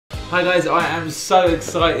Hi guys, I am so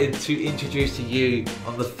excited to introduce to you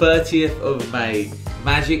on the 30th of May,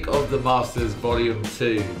 Magic of the Masters Volume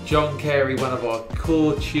 2. John Carey, one of our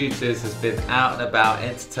core tutors, has been out and about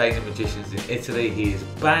entertaining magicians in Italy. He is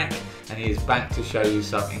back, and he is back to show you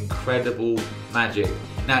some incredible magic.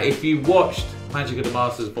 Now, if you watched Magic of the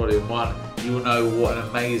Masters Volume 1, you will know what an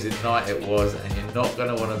amazing night it was, and you're not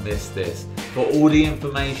going to want to miss this. For all the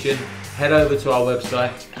information, head over to our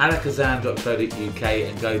website, alakazam.co.uk,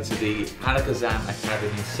 and go to the Alakazam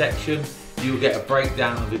Academy section. You'll get a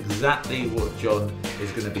breakdown of exactly what John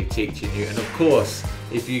is going to be teaching you. And of course,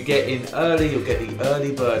 if you get in early, you'll get the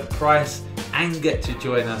early bird price and get to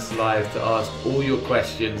join us live to ask all your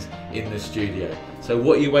questions in the studio. So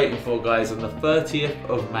what are you waiting for, guys? On the 30th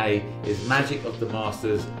of May is Magic of the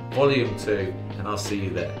Masters Volume 2, and I'll see you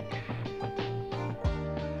there.